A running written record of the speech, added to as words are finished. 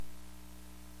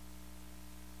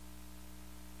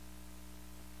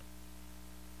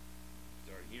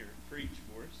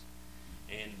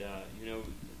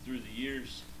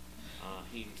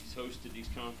these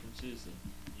conferences and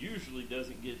usually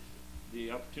doesn't get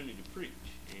the opportunity to preach.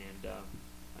 And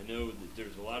I know that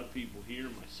there's a lot of people here,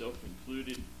 myself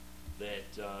included, that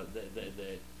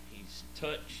he's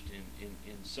touched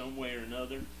in some way or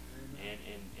another,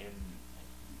 and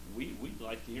we'd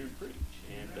like to hear him preach.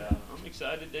 And I'm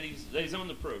excited that he's on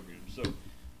the program. So,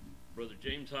 Brother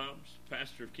James Hobbs,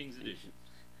 pastor of King's Edition.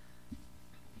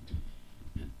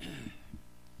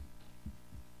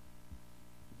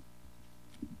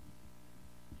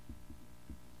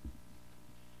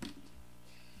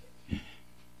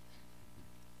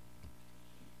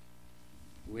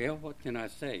 Well, what can I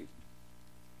say?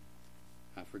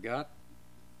 I forgot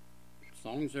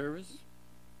song service.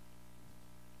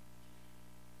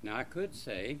 Now, I could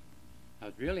say I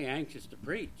was really anxious to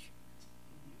preach.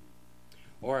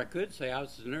 Or I could say I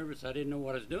was so nervous I didn't know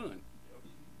what I was doing.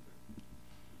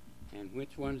 And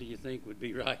which one do you think would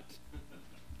be right?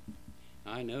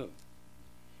 I know.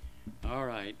 All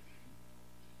right.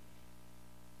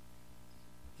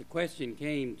 The question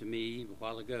came to me a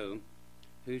while ago,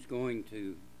 who's going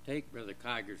to take Brother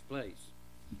Kiger's place?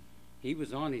 He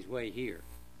was on his way here.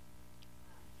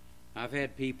 I've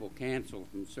had people cancel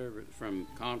from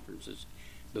conferences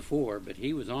before, but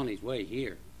he was on his way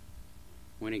here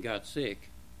when he got sick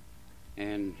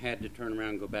and had to turn around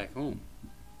and go back home.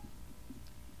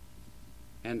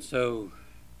 And so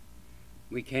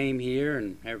we came here,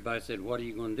 and everybody said, what are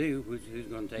you going to do? Who's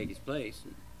going to take his place?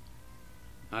 And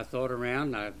I thought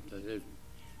around. There's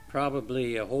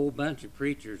probably a whole bunch of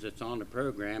preachers that's on the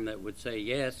program that would say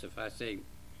yes if I say,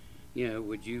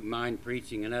 would you mind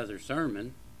preaching another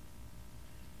sermon?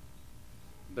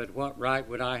 But what right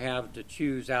would I have to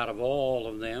choose out of all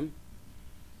of them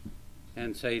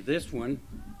and say this one?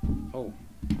 Oh.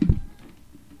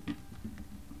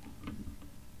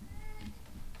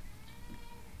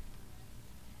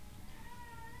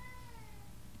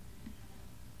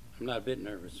 I'm not a bit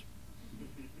nervous.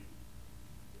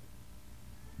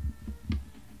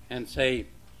 And say,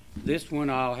 this one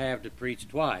I'll have to preach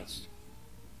twice.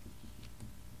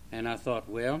 And I thought,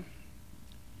 well,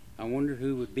 I wonder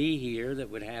who would be here that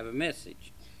would have a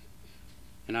message.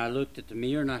 And I looked at the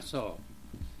mirror and I saw.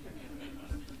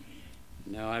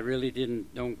 No, I really didn't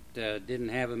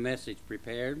have a message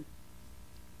prepared.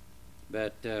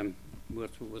 But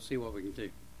we'll see what we can do.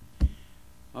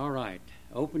 All right.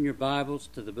 Open your Bibles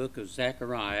to the book of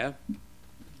Zechariah.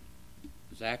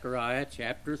 Zechariah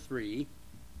chapter 3.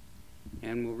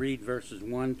 And we'll read verses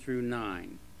 1 through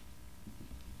 9.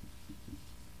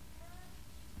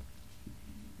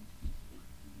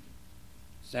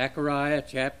 Zechariah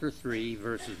chapter 3,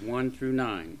 verses 1 through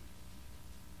 9.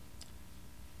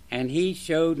 And he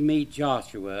showed me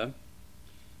Joshua,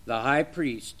 the high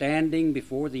priest, standing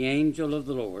before the angel of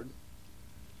the Lord,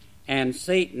 and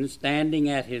Satan standing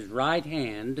at his right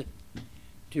hand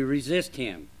to resist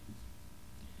him.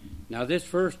 Now this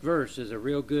first verse is a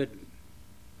real good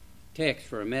text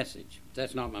for a message.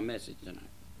 That's not my message tonight.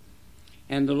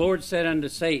 And the Lord said unto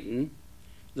Satan,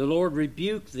 the Lord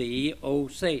rebuke thee, O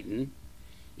Satan,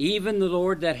 even the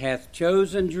Lord that hath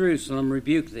chosen Jerusalem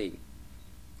rebuke thee.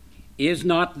 Is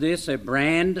not this a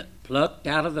brand plucked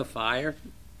out of the fire?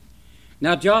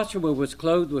 Now Joshua was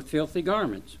clothed with filthy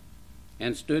garments,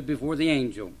 and stood before the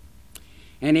angel.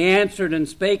 And he answered and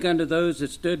spake unto those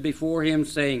that stood before him,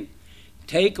 saying,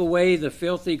 Take away the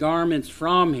filthy garments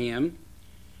from him.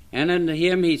 And unto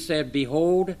him he said,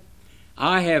 Behold,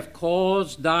 I have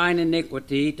caused thine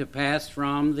iniquity to pass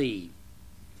from thee,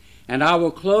 and I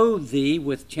will clothe thee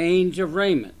with change of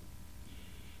raiment.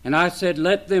 And I said,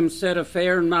 Let them set a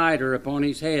fair mitre upon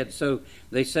his head. So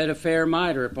they set a fair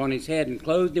mitre upon his head, and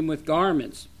clothed him with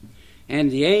garments. And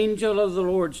the angel of the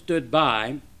Lord stood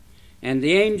by, and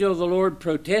the angel of the Lord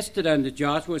protested unto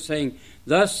Joshua, saying,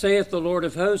 Thus saith the Lord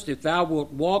of hosts, If thou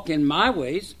wilt walk in my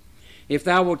ways, if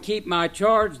thou wilt keep my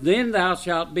charge, then thou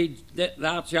shalt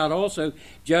also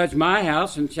judge my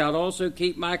house, and shalt also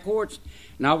keep my courts.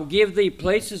 And I will give thee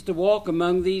places to walk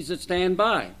among these that stand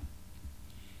by.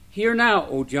 Hear now,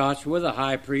 O Joshua the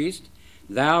high priest,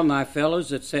 thou and thy fellows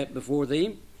that sit before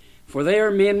thee, for they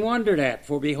are men wondered at.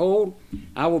 For behold,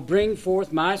 I will bring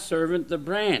forth my servant the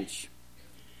branch.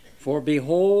 For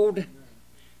behold,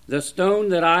 the stone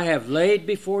that I have laid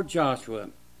before Joshua,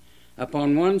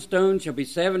 upon one stone shall be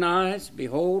 7 eyes.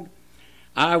 Behold,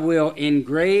 I will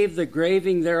engrave the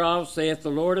graving thereof, saith the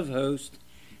Lord of hosts,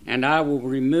 and I will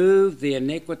remove the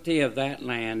iniquity of that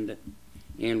land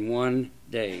in one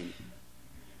day.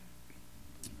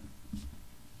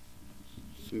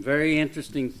 Some very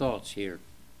interesting thoughts here.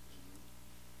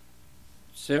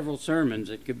 Several sermons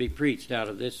that could be preached out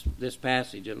of this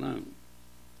passage alone.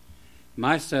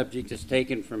 My subject is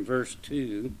taken from verse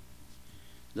 2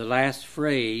 the last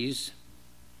phrase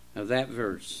of that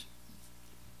verse.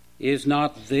 Is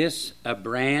not this a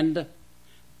brand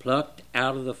plucked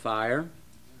out of the fire?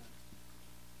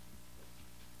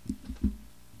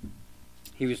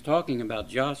 He was talking about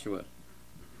Joshua.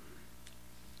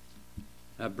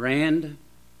 A brand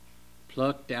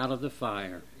plucked out of the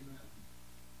fire.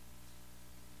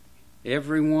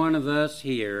 Every one of us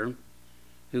here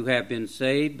who have been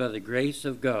saved by the grace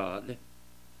of God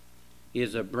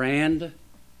is a brand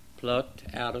plucked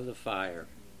out of the fire.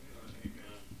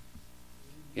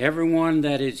 Everyone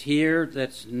that is here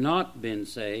that's not been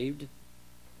saved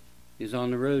is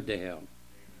on the road to hell.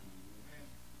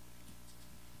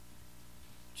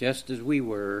 Just as we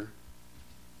were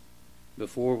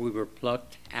before we were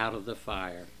plucked out of the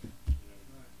fire.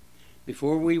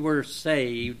 Before we were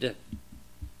saved,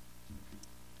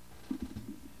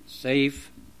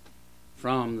 safe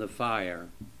from the fire,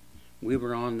 we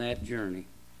were on that journey.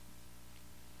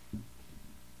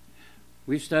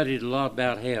 We've studied a lot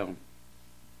about hell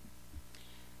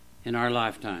in our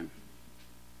lifetime.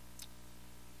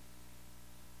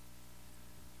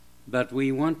 But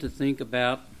we want to think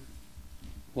about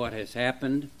what has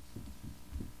happened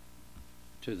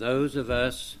to those of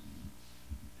us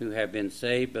who have been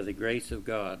saved by the grace of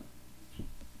God.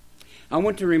 I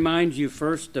want to remind you,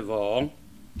 first of all,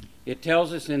 it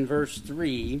tells us in verse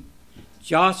 3,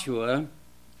 Joshua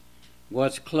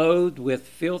was clothed with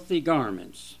filthy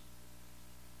garments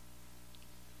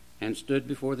and stood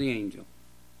before the angel.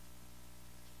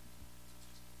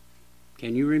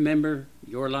 Can you remember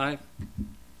your life?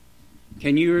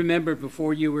 Can you remember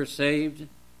before you were saved?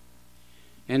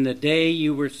 And the day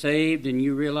you were saved and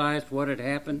you realized what had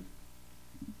happened?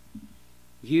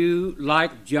 You,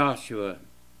 like Joshua,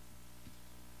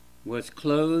 was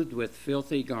clothed with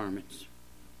filthy garments,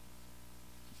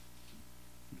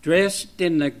 dressed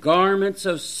in the garments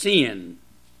of sin,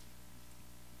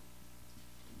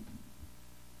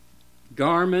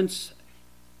 garments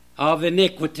of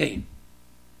iniquity.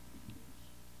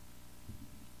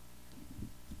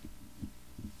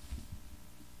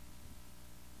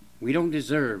 We don't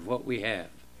deserve what we have.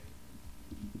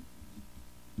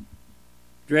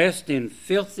 Dressed in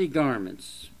filthy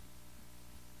garments,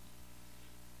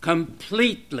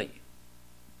 completely,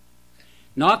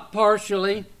 not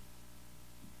partially.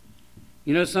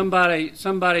 You know,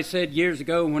 somebody said years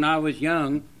ago when I was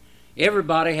young,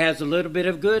 everybody has a little bit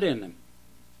of good in them.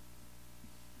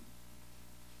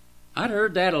 I'd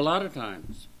heard that a lot of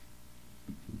times.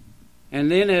 And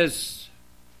then as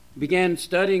began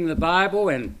studying the Bible,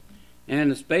 and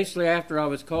especially after I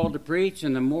was called to preach,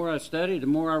 and the more I studied, the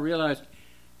more I realized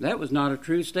that was not a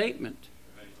true statement.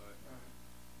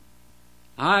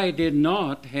 I did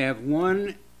not have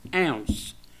 1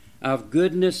 ounce of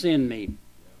goodness in me.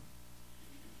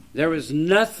 There was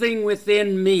nothing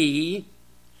within me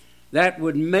that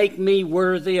would make me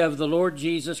worthy of the Lord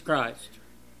Jesus Christ.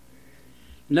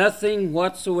 Nothing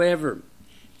whatsoever.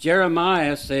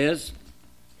 Jeremiah says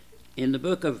in the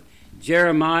book of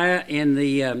Jeremiah in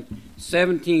the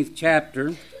 17th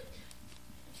chapter,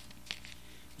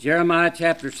 Jeremiah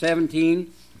chapter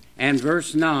 17 and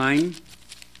verse 9,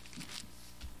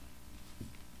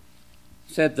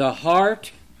 said, "The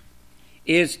heart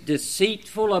is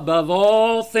deceitful above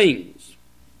all things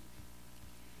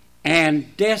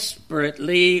and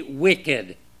desperately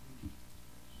wicked.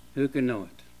 Who can know it?"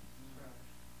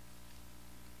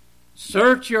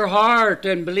 Search your heart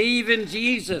and believe in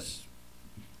Jesus.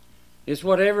 It's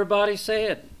what everybody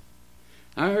said.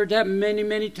 I heard that many,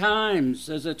 many times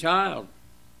as a child.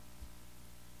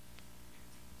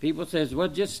 People says, "Well,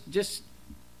 just there's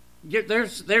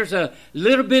a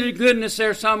little bit of goodness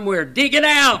there somewhere. Dig it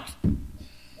out."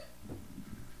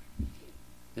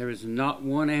 There is not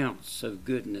 1 ounce of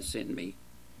goodness in me.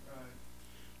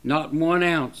 Not 1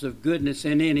 ounce of goodness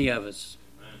in any of us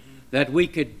that we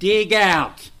could dig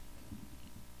out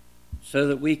so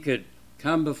that we could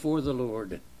come before the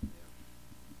Lord.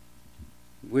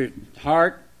 With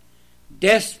heart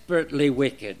desperately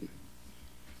wicked.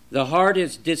 The heart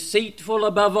is deceitful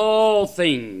above all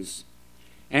things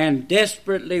and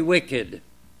desperately wicked.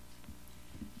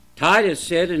 Titus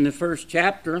said in the 1st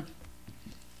chapter,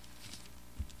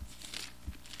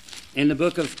 in the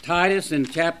book of Titus in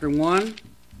chapter 1,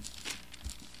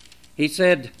 he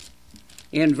said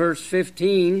in verse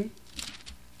 15,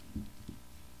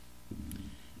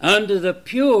 "Unto the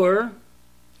pure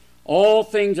all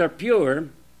things are pure,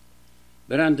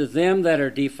 but unto them that are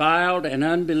defiled and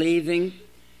unbelieving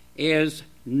is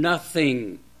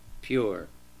nothing pure.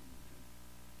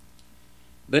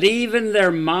 But even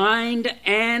their mind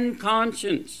and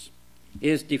conscience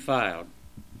is defiled."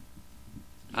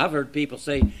 I've heard people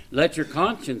say, let your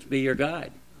conscience be your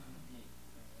guide.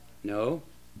 No.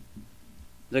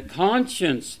 The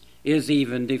conscience is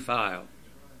even defiled.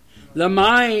 The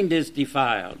mind is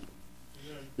defiled.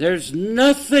 There's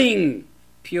nothing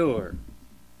pure.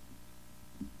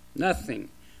 Nothing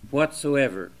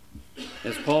whatsoever.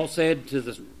 As Paul said to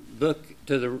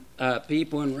the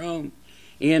people in Rome,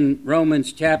 in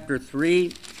Romans chapter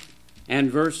 3 and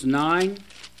verse 9,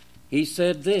 he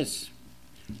said this,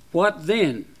 "What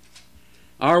then?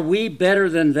 Are we better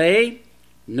than they?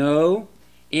 No,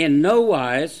 in no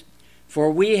wise,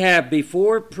 for we have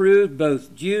before proved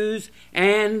both Jews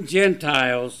and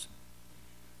Gentiles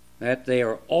that they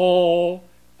are all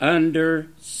under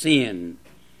sin.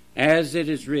 As it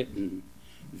is written,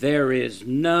 there is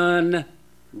none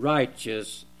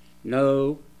righteous,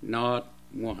 no, not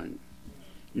one."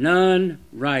 None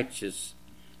righteous,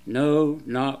 no,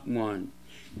 not one.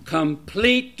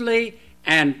 Completely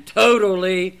and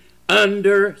totally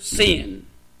under sin.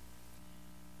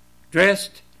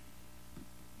 Dressed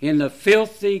in the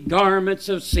filthy garments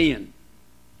of sin.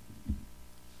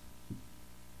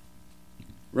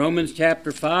 Romans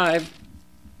chapter 5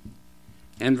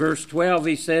 and verse 12,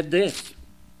 he said this,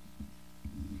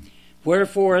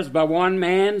 "Wherefore, as by one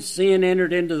man sin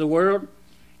entered into the world,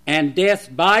 and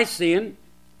death by sin,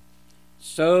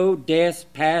 so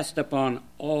death passed upon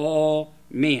all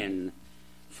men,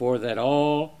 for that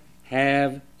all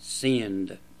have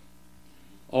sinned."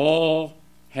 All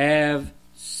have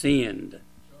sinned.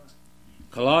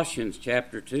 Colossians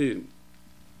chapter 2.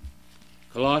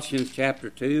 Colossians chapter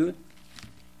 2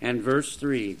 and verse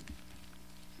 3.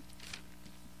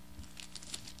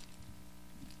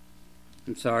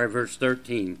 Verse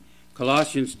 13.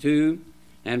 Colossians 2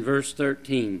 and verse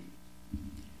 13.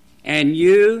 "And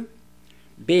you,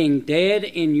 being dead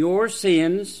in your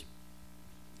sins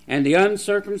and the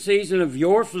uncircumcision of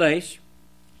your flesh,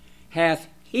 hath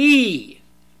he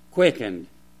quickened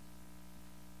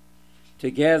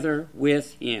together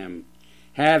with him,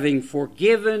 having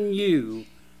forgiven you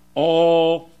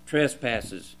all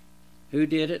trespasses." Who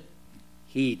did it?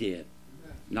 He did.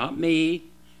 Not me,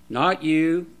 not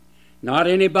you, not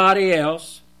anybody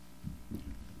else.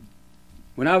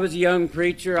 When I was a young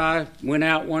preacher, I went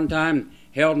out one time,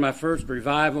 held my first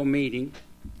revival meeting.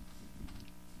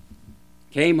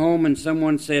 Came home and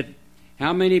someone said,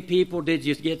 "How many people did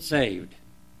you get saved?"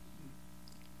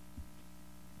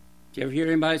 Did you ever hear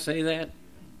anybody say that?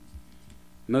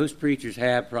 Most preachers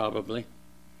have, probably.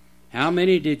 "How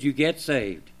many did you get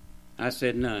saved?" I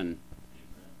said, "None."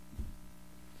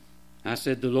 I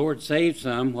said, "The Lord saved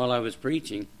some while I was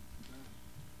preaching,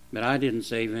 but I didn't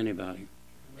save anybody."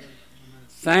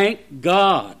 Thank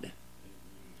God.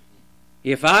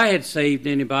 If I had saved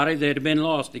anybody, they'd have been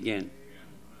lost again.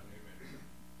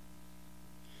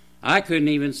 I couldn't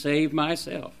even save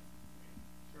myself.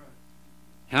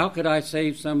 How could I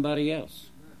save somebody else?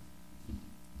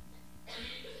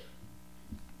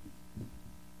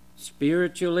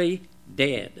 Spiritually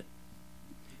dead.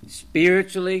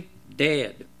 Spiritually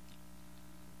dead.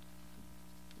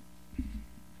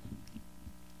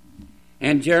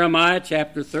 And Jeremiah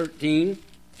chapter 13.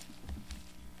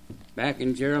 Back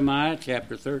in Jeremiah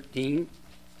chapter 13.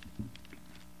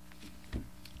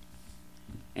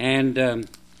 And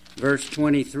verse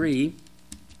 23.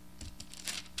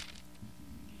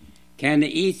 "Can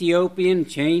the Ethiopian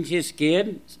change his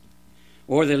skin,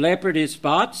 or the leopard his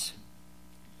spots?"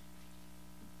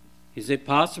 Is it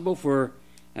possible for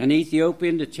an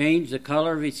Ethiopian to change the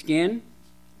color of his skin?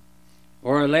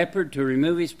 Or a leopard to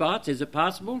remove his spots? Is it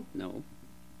possible? No.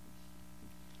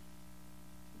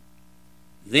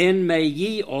 "Then may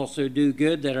ye also do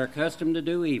good that are accustomed to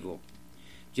do evil,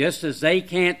 just as they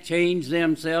can't change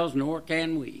themselves, nor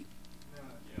can we."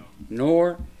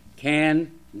 Nor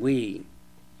can we.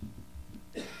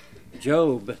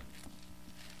 Job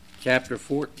chapter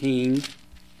 14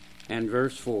 and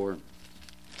verse 4.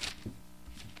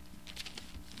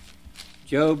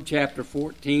 Job chapter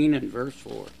 14 and verse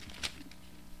 4.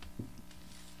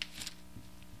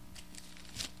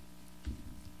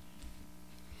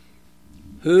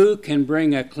 "Who can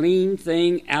bring a clean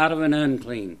thing out of an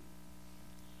unclean?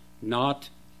 Not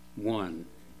one."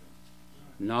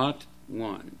 Not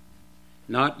one.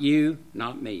 Not you,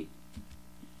 not me.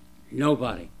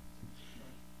 Nobody.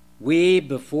 We,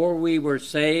 before we were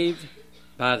saved,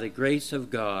 by the grace of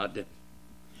God,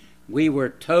 we were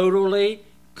totally,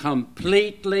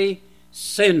 completely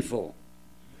sinful.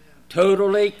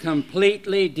 Totally,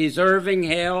 completely deserving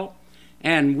hell,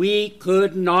 and we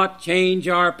could not change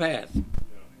our path.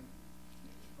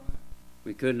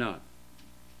 We could not.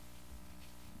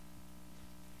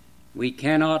 We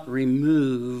cannot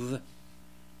remove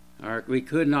We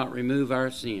could not remove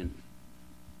our sin.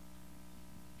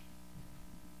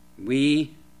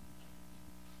 We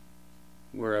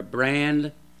were a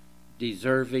brand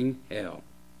deserving hell.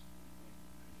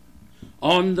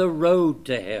 On the road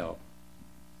to hell.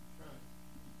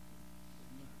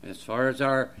 As far as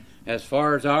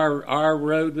our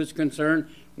road was concerned,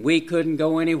 we couldn't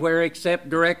go anywhere except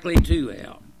directly to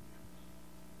hell.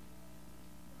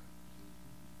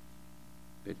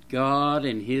 But God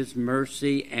in His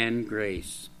mercy and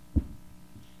grace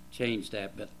changed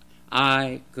that, but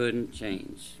I couldn't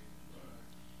change.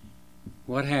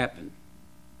 What happened?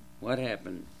 What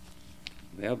happened?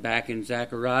 Well, back in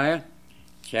Zechariah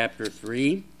chapter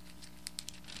 3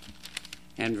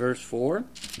 and verse 4,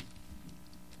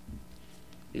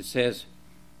 it says,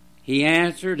 He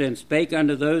answered and spake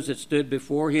unto those that stood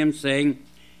before him, saying,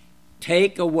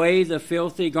 Take away the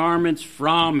filthy garments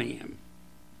from him.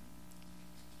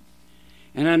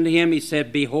 And unto him he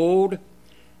said, Behold,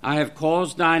 I have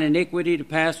caused thine iniquity to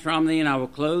pass from thee, and I will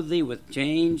clothe thee with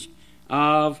change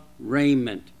of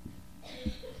raiment.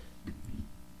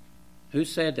 Who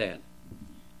said that?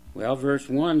 Well, verse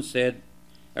 2 says,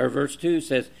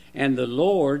 And the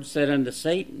Lord said unto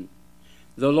Satan,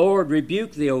 The Lord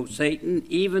rebuke thee, O Satan,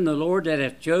 even the Lord that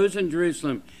hath chosen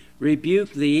Jerusalem,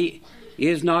 rebuke thee.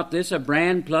 Is not this a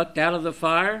brand plucked out of the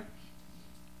fire?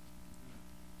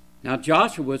 Now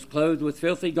Joshua was clothed with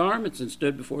filthy garments and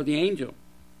stood before the angel.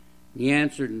 He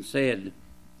answered and said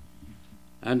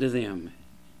unto them,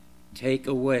 Take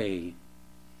away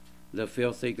the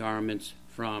filthy garments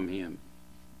from him.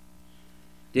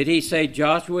 Did he say,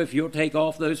 Joshua, if you'll take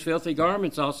off those filthy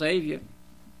garments, I'll save you?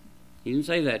 He didn't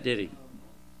say that, did he?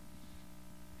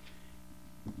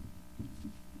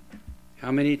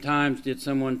 How many times did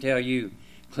someone tell you,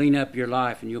 clean up your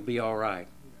life and you'll be all right?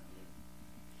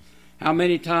 How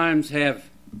many times have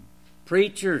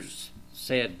preachers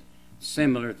said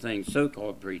similar things,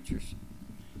 so-called preachers,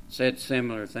 said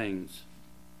similar things?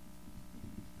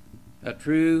 A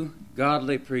true,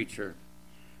 godly preacher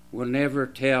will never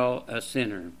tell a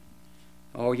sinner,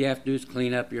 all you have to do is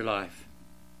clean up your life.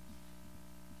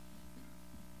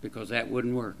 Because that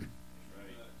wouldn't work.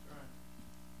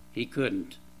 He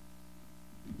couldn't.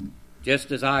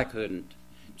 Just as I couldn't.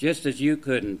 Just as you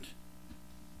couldn't.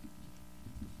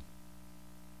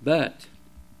 But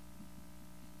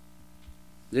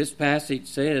this passage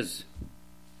says,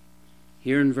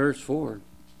 here in verse 4,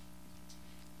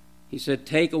 he said,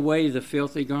 Take away the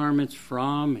filthy garments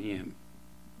from him.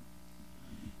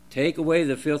 Take away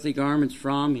the filthy garments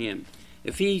from him.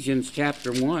 Ephesians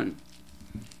chapter 1.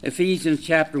 Ephesians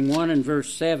chapter 1 and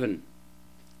verse 7.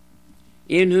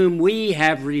 In whom we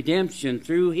have redemption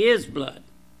through his blood,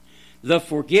 the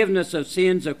forgiveness of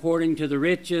sins according to the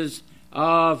riches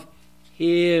of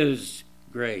his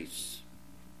grace.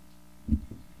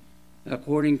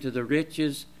 According to the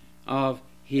riches of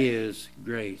his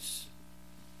grace.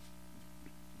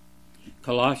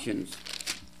 Colossians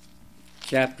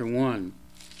chapter 1,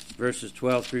 verses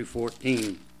 12 through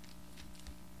 14.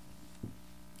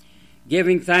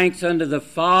 Giving thanks unto the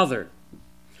Father,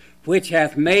 which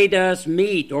hath made us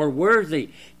meet or worthy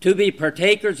to be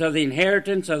partakers of the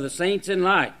inheritance of the saints in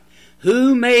light.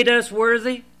 Who made us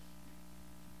worthy?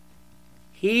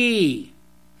 He.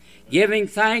 Giving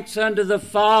thanks unto the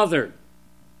Father,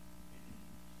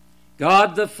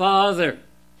 God the Father,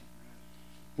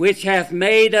 which hath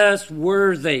made us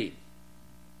worthy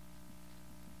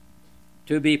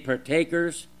to be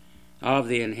partakers of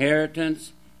the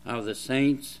inheritance of the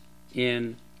saints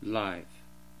in life.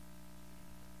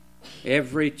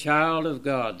 Every child of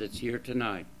God that's here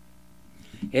tonight,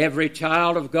 every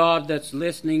child of God that's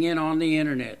listening in on the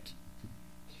internet,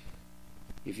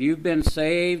 if you've been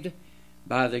saved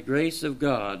by the grace of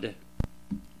God,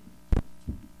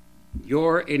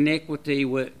 your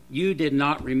iniquity, you did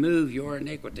not remove your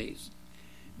iniquities,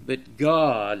 but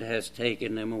God has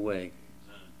taken them away.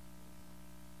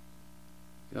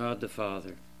 God the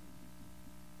Father,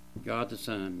 God the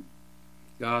Son,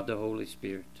 God the Holy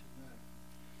Spirit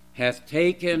hath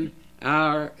taken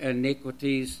our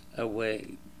iniquities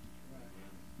away.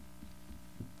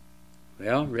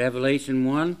 Well, Revelation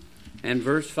 1 and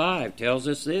verse 5 tells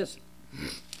us this.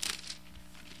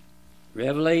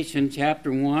 Revelation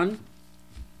chapter 1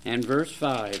 and verse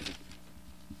 5.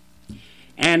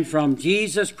 And from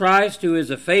Jesus Christ, who is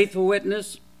a faithful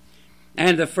witness,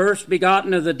 and the first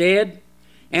begotten of the dead,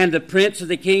 and the prince of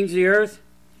the kings of the earth,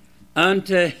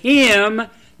 unto him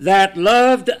that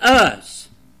loved us,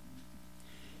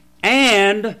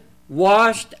 and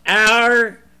washed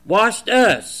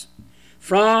us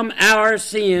from our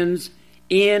sins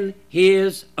in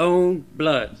his own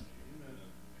blood.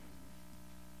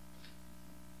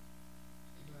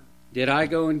 Did I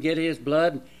go and get his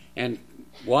blood and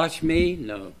wash me?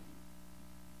 No.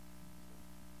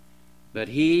 But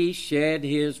he shed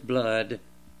his blood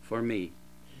for me.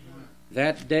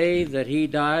 That day that he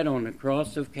died on the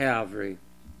cross of Calvary,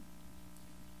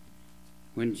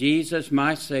 when Jesus,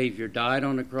 my Savior, died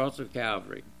on the cross of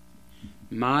Calvary,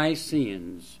 my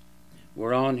sins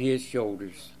were on his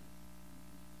shoulders.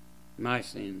 My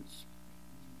sins.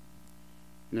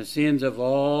 And the sins of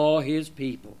all his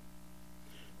people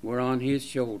were on his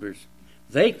shoulders.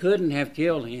 They couldn't have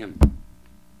killed him.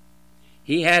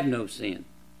 He had no sin.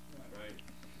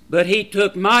 But he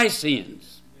took my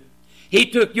sins. He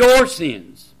took your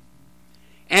sins.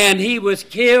 And he was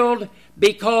killed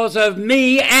because of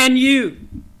me and you.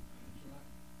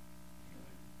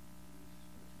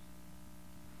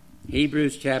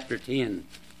 Hebrews chapter 10.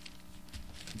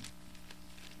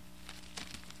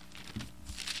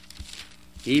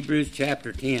 Hebrews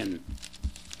chapter 10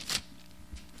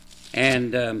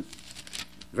 and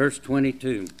verse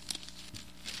 22.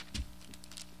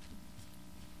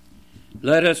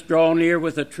 Let us draw near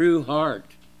with a true heart,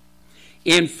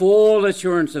 in full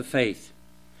assurance of faith,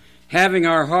 having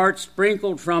our hearts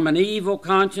sprinkled from an evil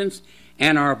conscience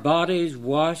and our bodies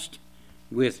washed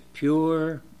with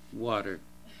pure water.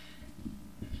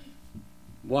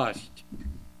 Washed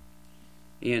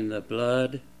in the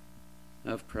blood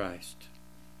of Christ.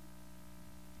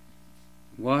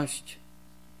 Washed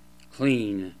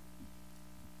clean,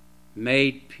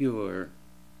 made pure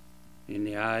in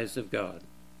the eyes of God.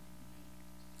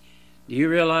 Do you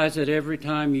realize that every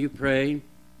time you pray,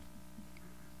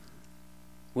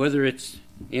 whether it's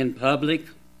in public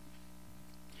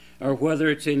or whether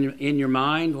it's in your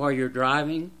mind while you're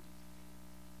driving,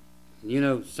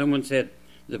 someone said,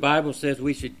 the Bible says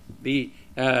we should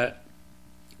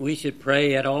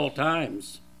pray at all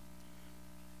times.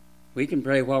 We can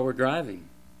pray while we're driving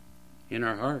in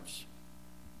our hearts.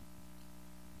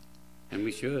 And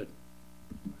we should.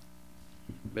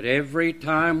 But every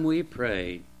time we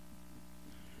pray,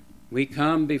 we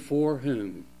come before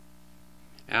whom?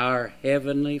 Our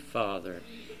Heavenly Father.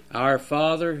 Our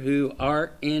Father who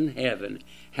art in heaven.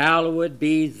 Hallowed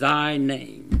be thy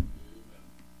name.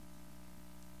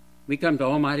 We come to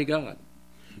Almighty God,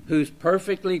 who's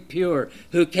perfectly pure,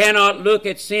 who cannot look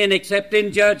at sin except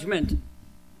in judgment.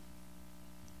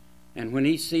 And when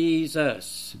he sees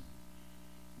us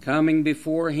coming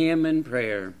before him in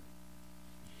prayer,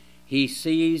 he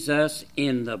sees us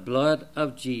in the blood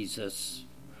of Jesus.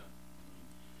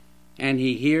 And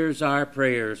he hears our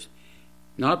prayers,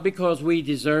 not because we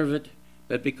deserve it,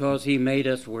 but because he made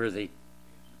us worthy.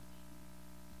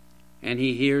 And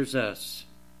he hears us.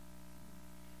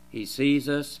 He sees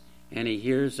us and he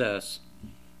hears us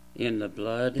in the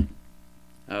blood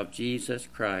of Jesus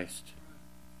Christ.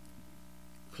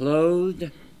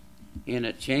 Clothed in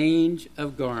a change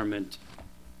of garment.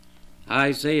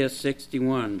 Isaiah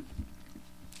 61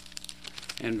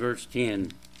 and verse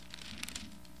 10.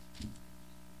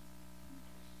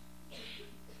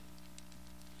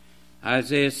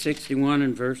 Isaiah 61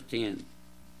 and verse 10.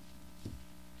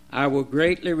 I will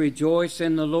greatly rejoice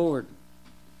in the Lord.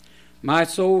 My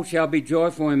soul shall be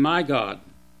joyful in my God.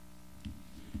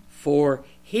 For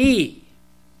he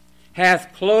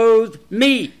hath clothed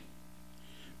me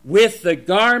with the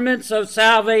garments of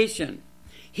salvation.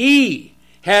 He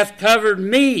hath covered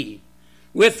me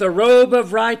with the robe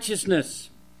of righteousness.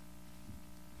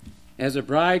 As a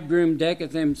bridegroom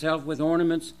decketh himself with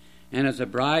ornaments, and as a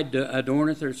bride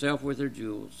adorneth herself with her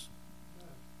jewels.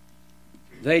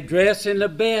 They dress in the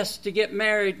best to get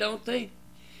married, don't they?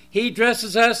 He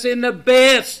dresses us in the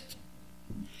best.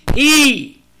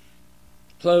 He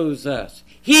clothes us.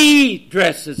 He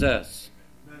dresses us.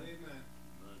 Amen.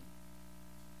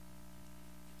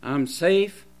 I'm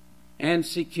safe and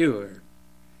secure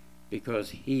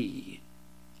because he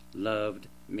loved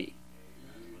me.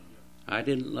 I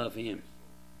didn't love him.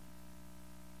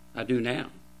 I do now.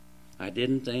 I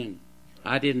didn't then.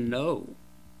 I didn't know.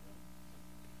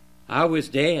 I was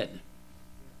dead.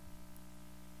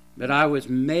 But I was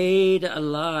made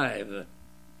alive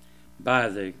by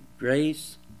the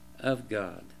grace of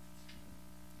God.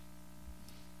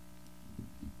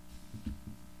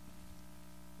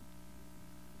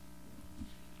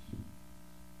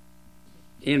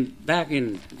 Back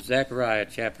in Zechariah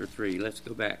chapter 3, let's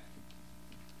go back.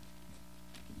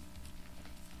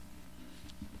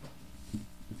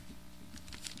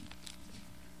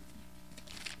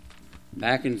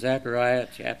 Back in Zechariah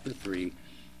chapter 3.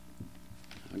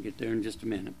 I'll get there in just a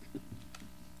minute.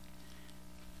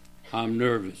 I'm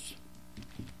nervous.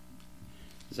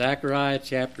 Zechariah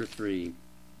chapter 3.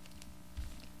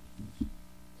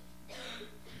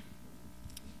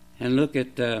 And look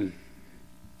at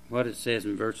what it says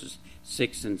in verses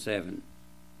 6 and 7.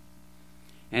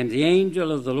 And the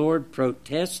angel of the Lord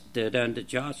protested unto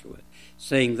Joshua,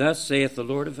 saying, Thus saith the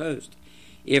Lord of hosts,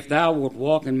 If thou wilt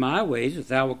walk in my ways, if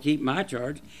thou wilt keep my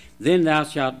charge, then thou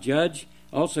shalt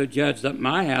also judge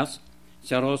my house,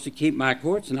 shalt also keep my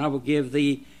courts, and I will give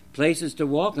thee places to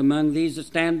walk among these that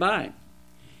stand by.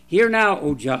 Hear now,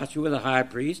 O Joshua the high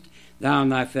priest, thou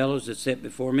and thy fellows that sit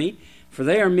before me, for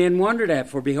they are men wondered at.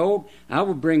 For behold, I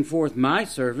will bring forth my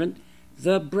servant,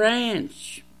 the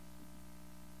branch.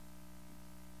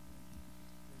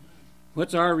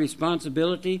 What's our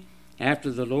responsibility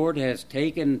after the Lord has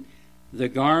taken the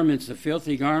garments, the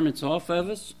filthy garments off of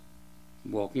us?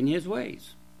 Walk in his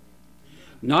ways.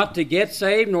 Not to get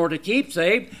saved nor to keep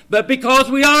saved, but because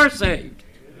we are saved.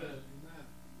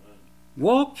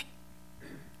 Walk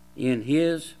in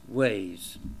his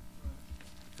ways.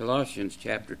 Colossians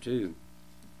chapter 2.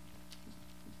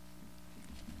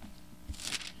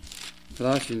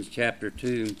 Colossians chapter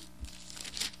 2.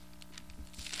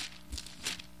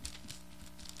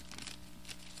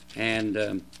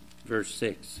 And verse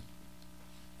 6.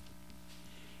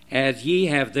 As ye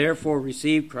have therefore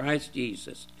received Christ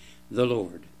Jesus, the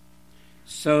Lord,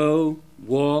 so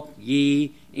walk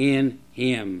ye in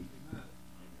him.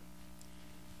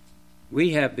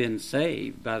 We have been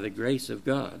saved by the grace of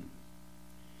God.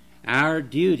 Our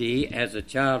duty as a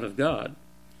child of God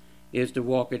is to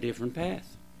walk a different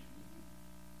path.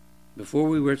 Before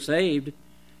we were saved,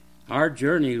 our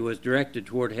journey was directed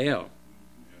toward hell.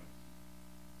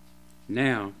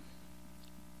 Now,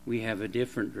 we have a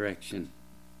different direction.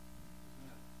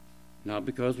 Not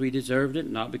because we deserved it,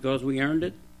 not because we earned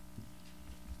it,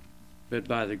 but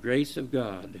by the grace of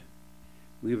God,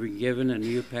 we were given a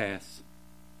new path.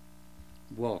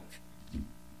 Walk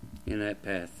in that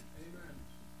path. Amen.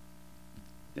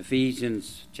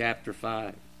 Ephesians chapter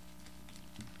 5.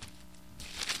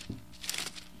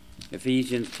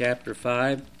 Ephesians chapter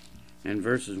 5 and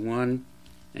verses 1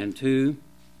 and 2.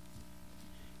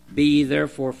 Be ye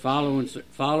therefore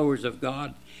followers of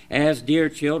God as dear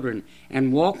children,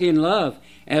 and walk in love,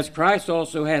 as Christ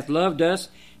also hath loved us,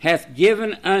 hath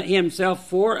given himself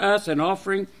for us an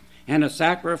offering and a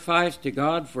sacrifice to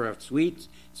God for a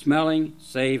sweet-smelling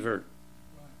savor.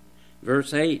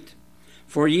 Verse 8,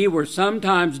 For ye were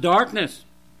sometimes darkness,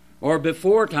 or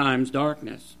before times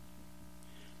darkness,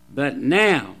 but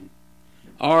now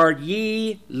are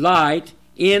ye light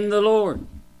in the Lord.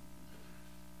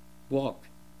 Walk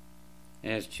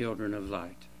as children of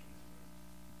light.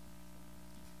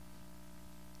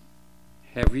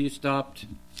 Have you stopped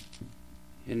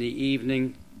in the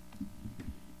evening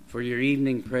for your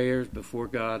evening prayers before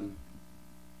God?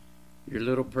 Your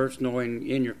little personal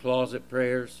in your closet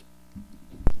prayers?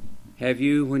 Have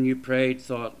you, when you prayed,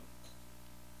 thought,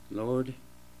 Lord,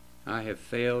 I have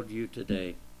failed you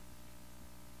today.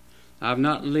 I've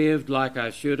not lived like I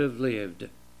should have lived.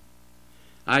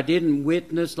 I didn't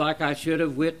witness like I should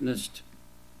have witnessed.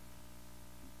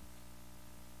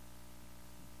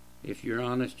 If you're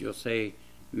honest, you'll say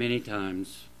many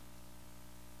times,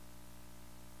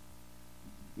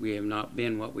 we have not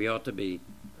been what we ought to be.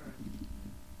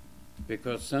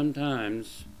 Because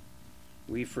sometimes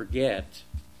we forget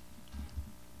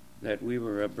that we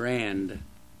were a brand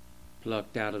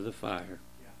plucked out of the fire.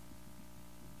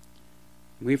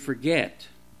 We forget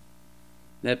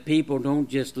that people don't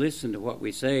just listen to what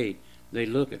we say, they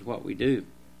look at what we do.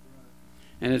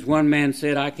 And as one man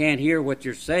said, I can't hear what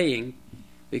you're saying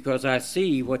because I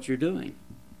see what you're doing.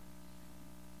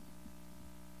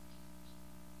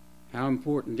 How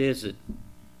important is it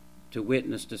to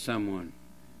witness to someone?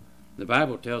 The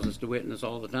Bible tells us to witness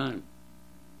all the time.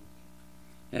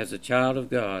 As a child of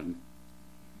God,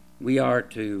 we are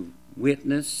to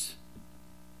witness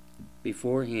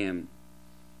before Him.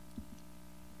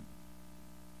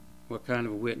 What kind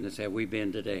of a witness have we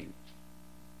been today?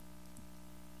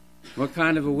 What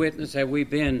kind of a witness have we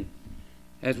been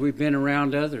as we've been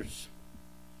around others,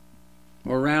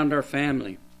 or around our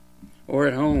family, or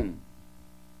at home?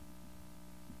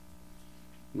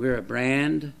 We're a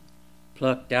brand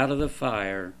plucked out of the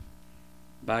fire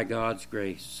by God's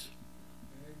grace.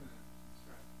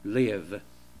 Amen. Live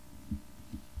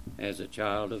as a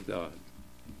child of God.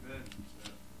 Amen.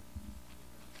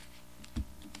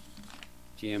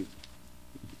 Jim,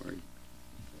 let's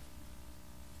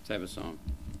have a song.